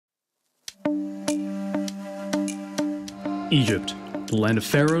Egypt, the land of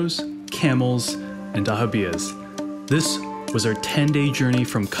pharaohs, camels, and dahabiyas. This was our 10-day journey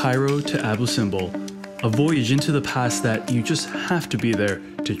from Cairo to Abu Simbel, a voyage into the past that you just have to be there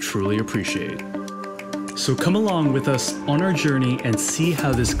to truly appreciate. So come along with us on our journey and see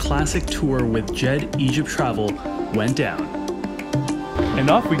how this classic tour with Djed Egypt Travel went down. And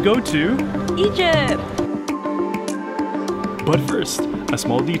off we go to Egypt! But first, a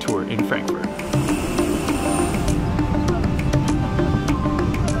small detour in Frankfurt.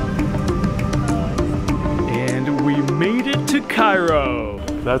 And we made it to Cairo.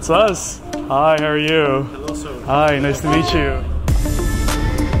 That's us. Hi, how are you? Hello, sir. Hi, nice to meet you.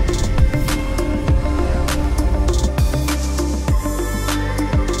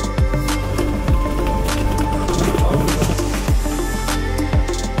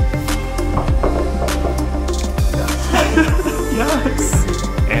 Yes!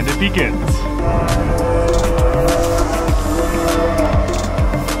 And it begins.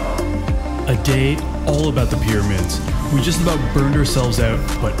 A day all about the pyramids. We just about burned ourselves out,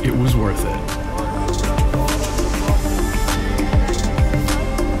 but it was worth it.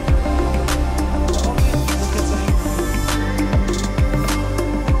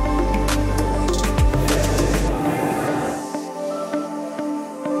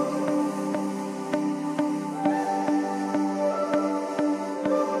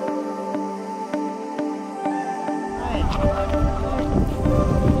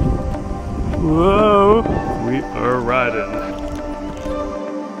 Whoa, we are riding.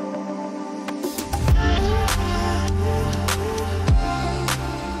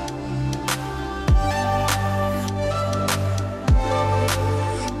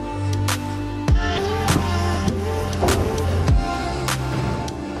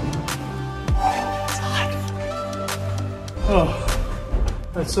 Oh,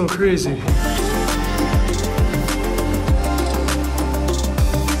 that's so crazy.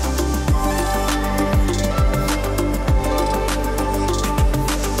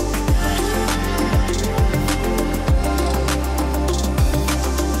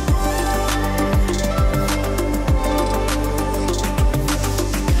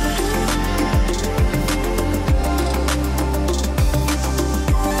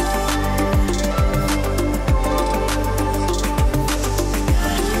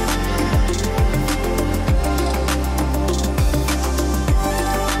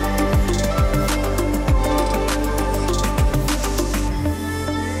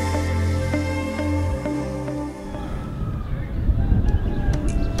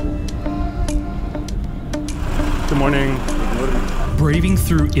 Good morning. Braving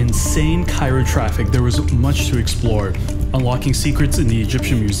through insane Cairo traffic, there was much to explore, unlocking secrets in the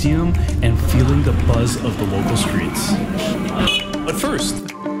Egyptian Museum and feeling the buzz of the local streets. But first,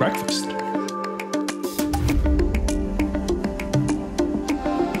 breakfast.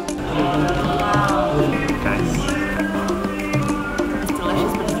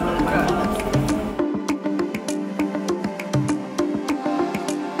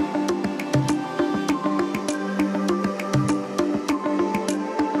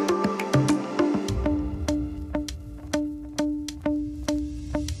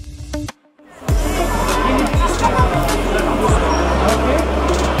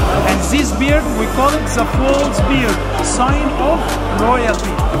 This beard, we call it the foal's beard, a sign of royalty.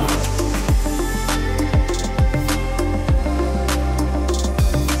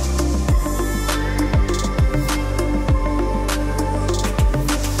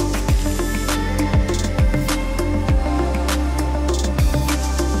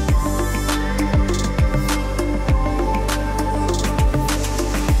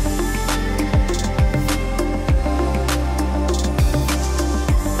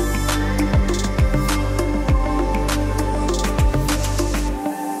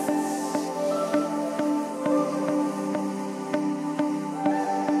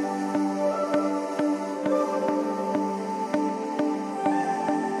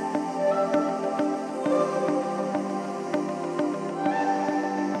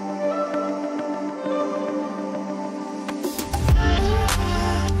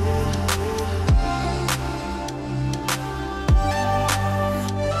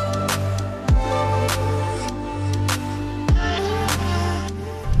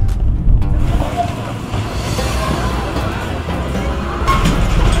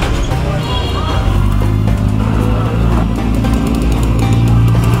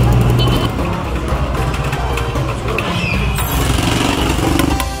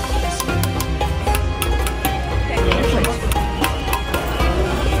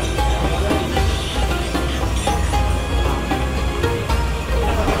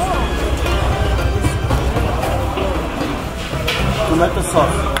 tomato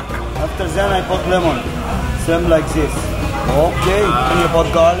sauce. After then I put lemon. Same like this. Okay, then you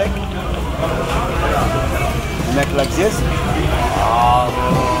put garlic. Make like this.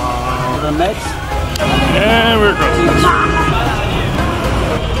 The mix. And we're good.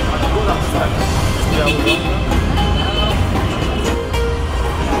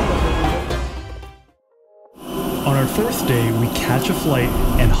 On our fourth day, we catch a flight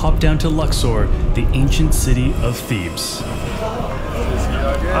and hop down to Luxor, the ancient city of Thebes.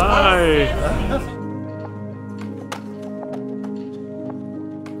 Hi.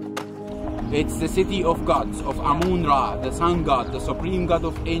 It's the city of gods, of Amun-Ra, the sun god, the supreme god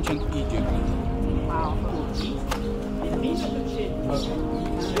of ancient Egypt. Wow.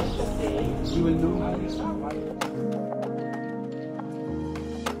 You will know.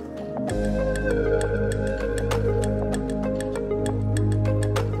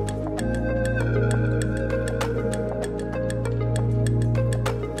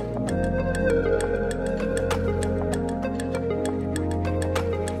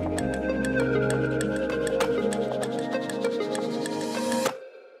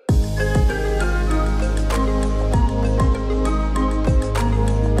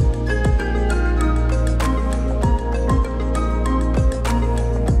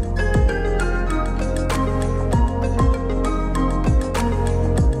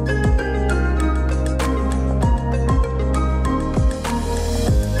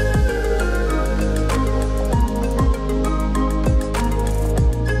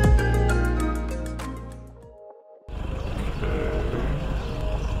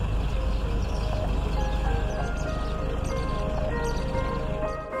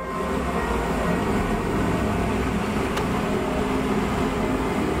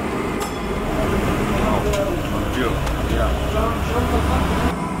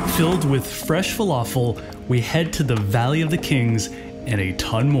 Filled with fresh falafel, we head to the Valley of the Kings and a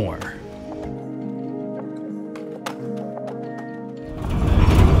ton more.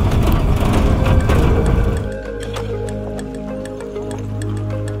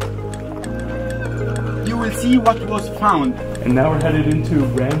 You will see what was found. And now we're headed into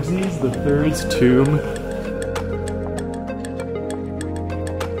Ramses III's tomb.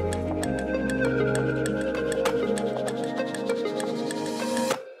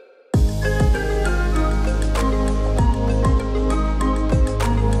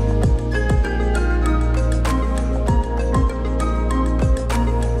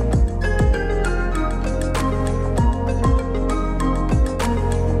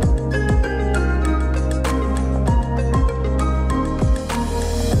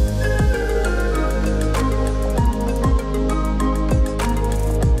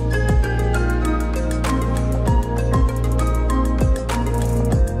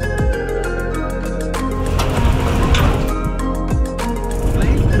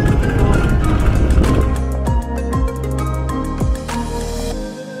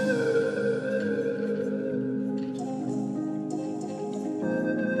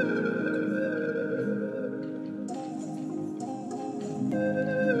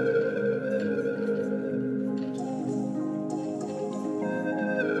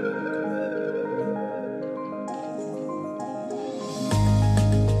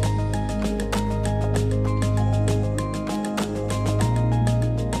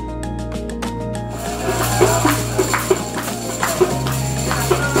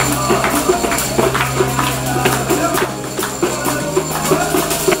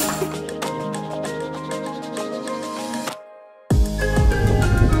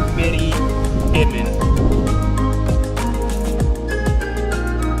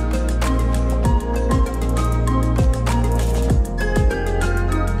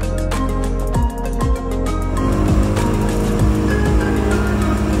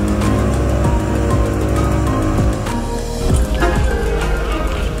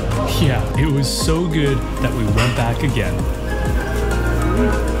 It was so good that we went back again.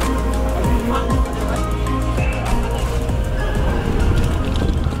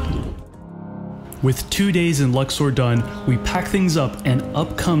 With 2 days in Luxor done, we pack things up and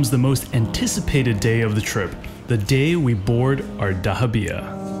up comes the most anticipated day of the trip, the day we board our Dahabiya.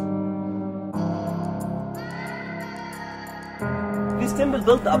 This temple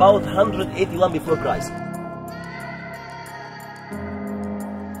built about 181 before Christ.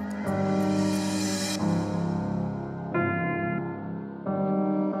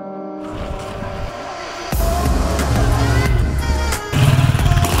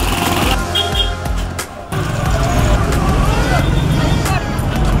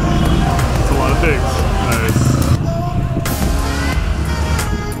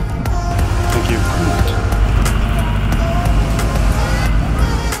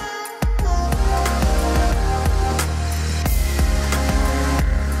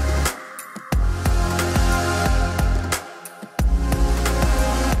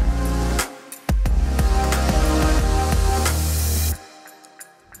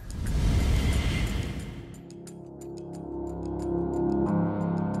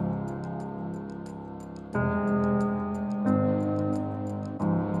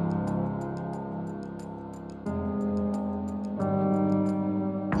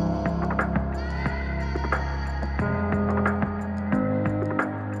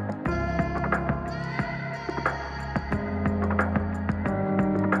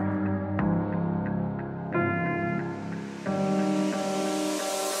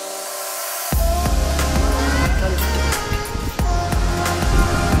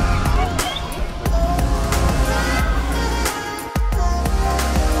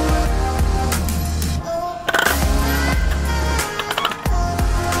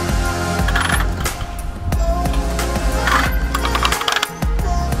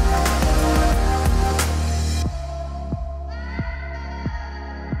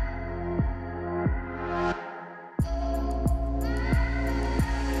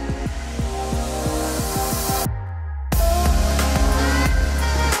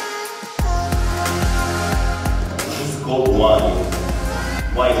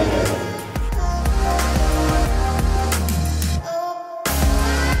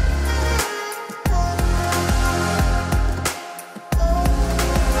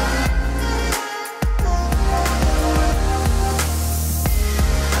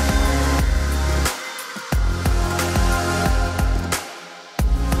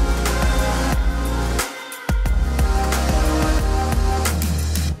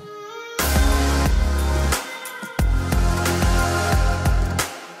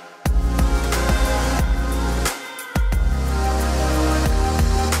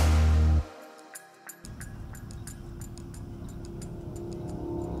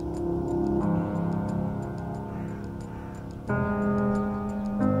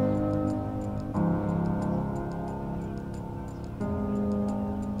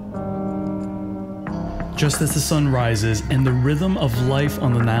 Just as the sun rises and the rhythm of life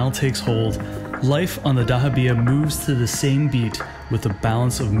on the Nile takes hold, life on the Dahabiya moves to the same beat with a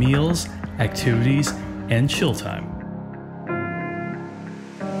balance of meals, activities, and chill time.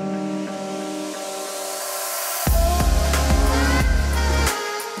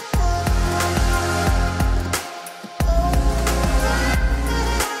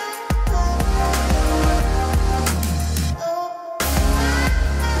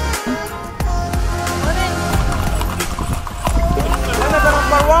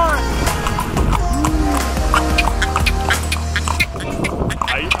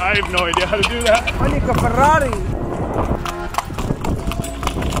 I have no idea how to do that. Like a Ferrari.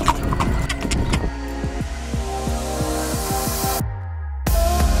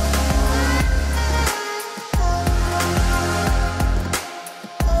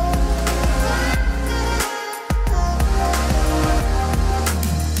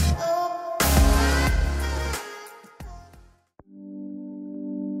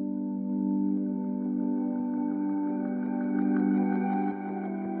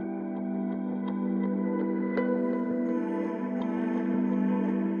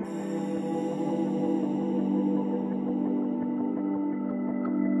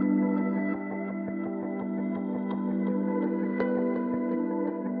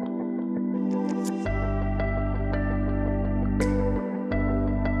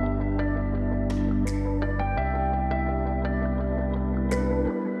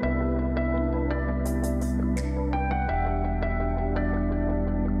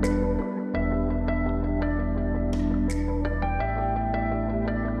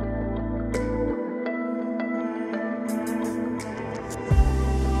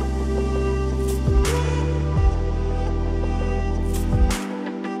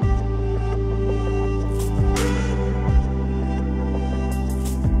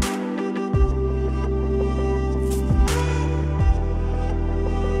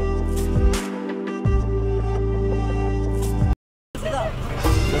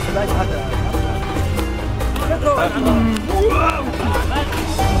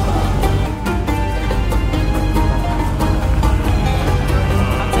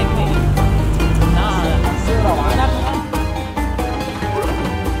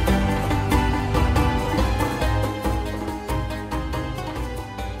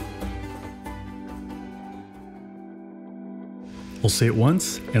 I'll say it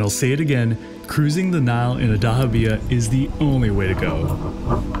once, and I'll say it again, cruising the Nile in a Dahabiya is the only way to go.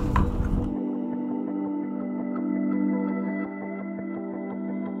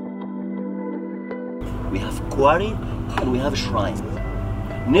 We have quarry and we have shrine.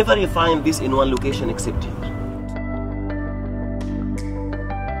 Never you find this in one location except here.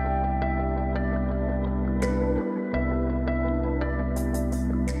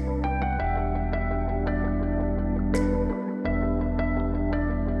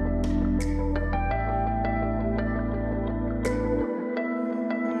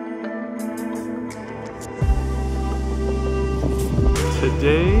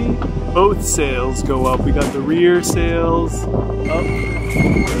 Today, both sails go up. We got the rear sails up,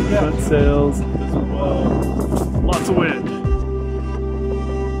 front sails as well. Lots of wind.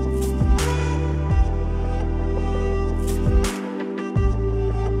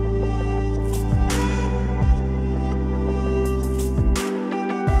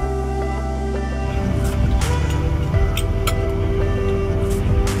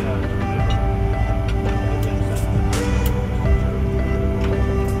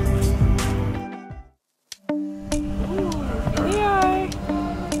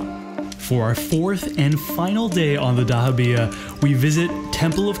 For our fourth and final day on the Dahabiya, we visit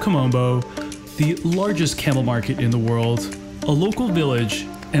Temple of Komombo, the largest camel market in the world, a local village,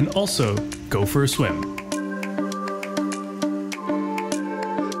 and also go for a swim.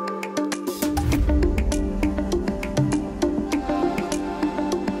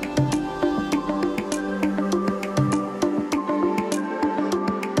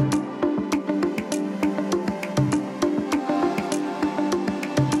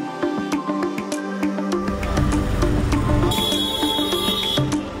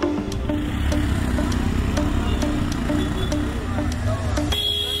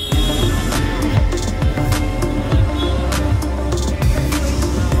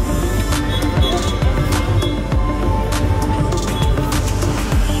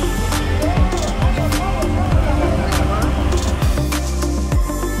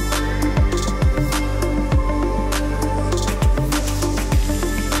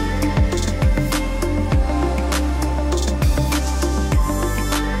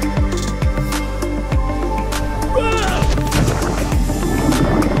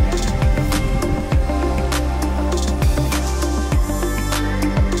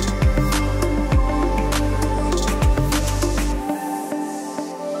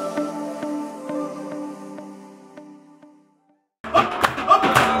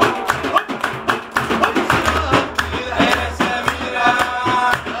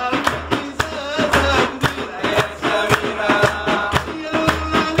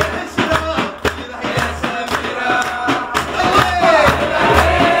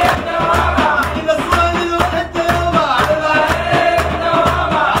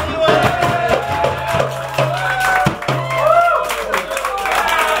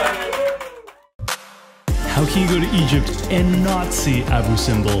 How can you go to Egypt and not see Abou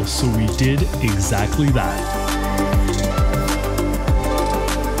Simbel? So we did exactly that.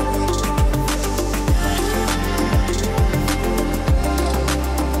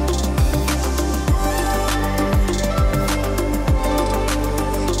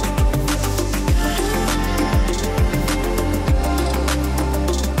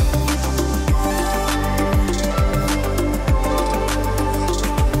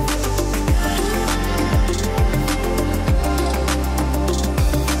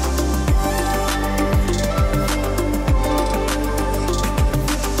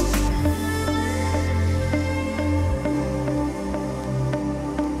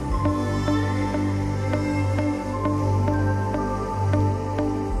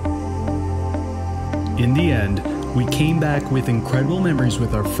 In the end, we came back with incredible memories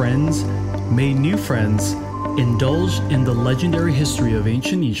with our friends, made new friends, indulged in the legendary history of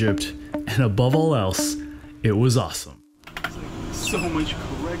ancient Egypt, and above all else, it was awesome. So much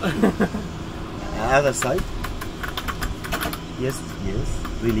correction. Other side. Yes, yes.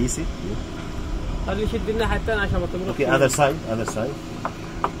 Release it. Yeah. Okay, other side, other side.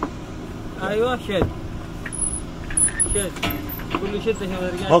 ايوه شد شد كله شد عشان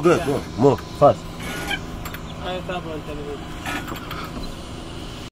ارجع. Oh, good, good. Move fast. ايوه تابع انت.